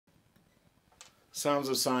Sounds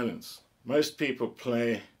of silence. Most people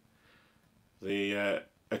play the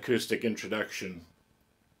acoustic introduction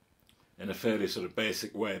in a fairly sort of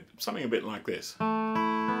basic way, something a bit like this.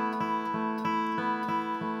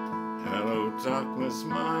 Hello darkness,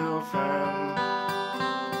 my old friend,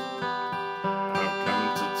 I've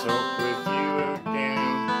come to talk with you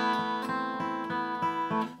again.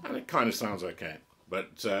 And it kind of sounds okay,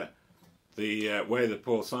 but the way that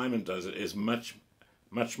Paul Simon does it is much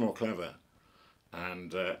more clever,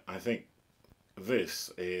 and I think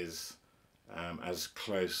this is as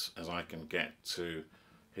close as I can get to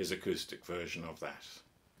his acoustic version of that.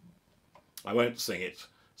 I won't sing it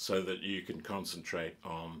so that you can concentrate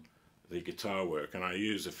on the guitar work, and I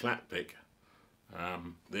use a flat pick.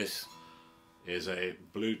 This is a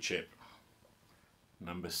blue chip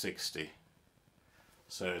number 60,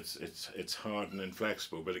 so it's hard and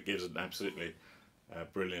inflexible, but it gives an absolutely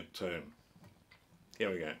brilliant tone. Here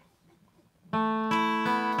we go.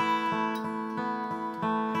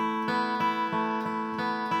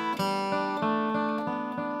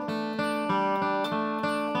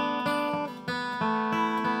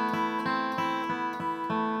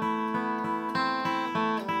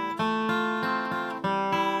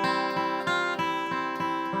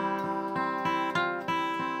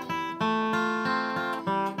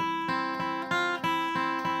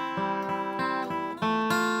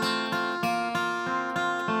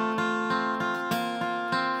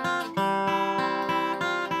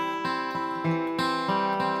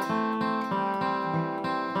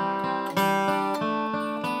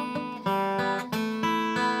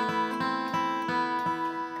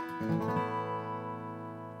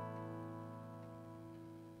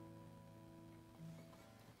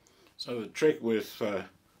 So the trick with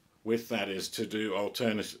that is to do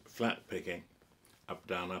alternate flat picking, up,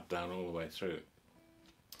 down, all the way through.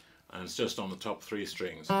 And it's just on the top 3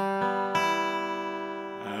 strings. And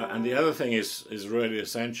the other thing is really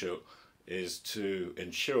essential, is to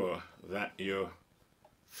ensure that your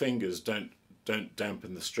fingers don't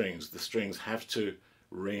dampen the strings. The strings have to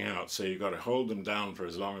ring out, so you've got to hold them down for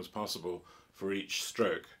as long as possible for each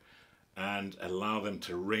stroke, and allow them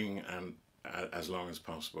to ring and as long as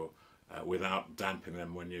possible. Without damping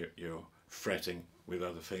them when you're fretting with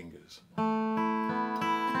other fingers. I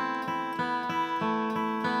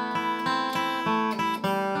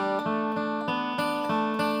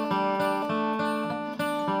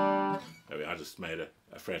just made a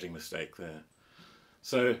fretting mistake there.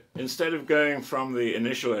 So instead of going from the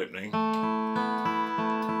initial opening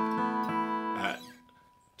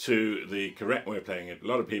to the correct way of playing it, a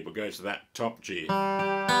lot of people go to that top G.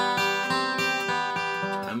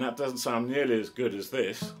 And that doesn't sound nearly as good as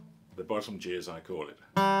this, the bottom G as I call it.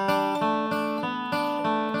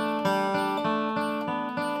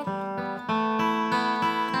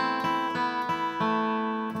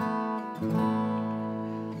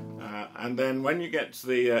 And then when you get to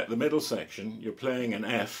the middle section, you're playing an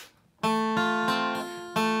F.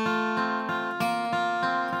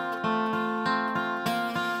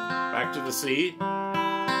 Back to the C.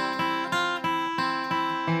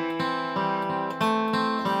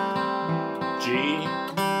 G, C, A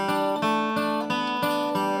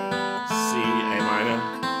minor.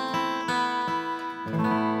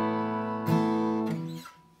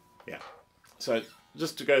 Yeah, so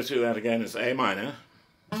just to go through that again, it's A minor.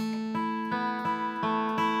 And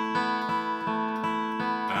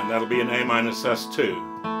that'll be an A minor sus2.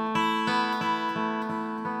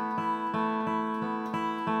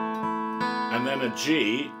 And then a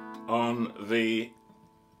G on the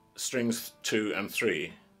strings 2 and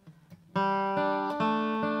 3.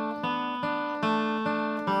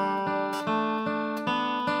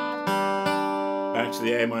 Back to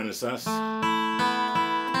the A minor sus.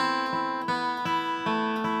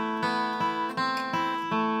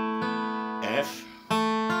 F,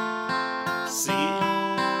 C,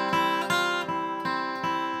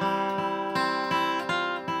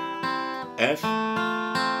 F,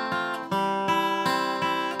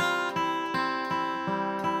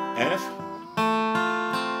 F,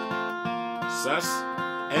 sus,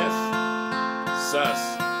 F, sus,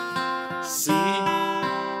 C,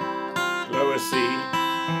 lower C,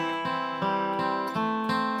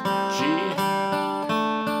 G,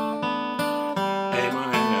 A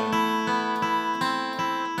minor,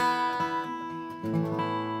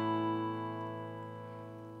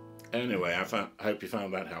 anyway, I hope you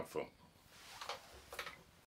found that helpful.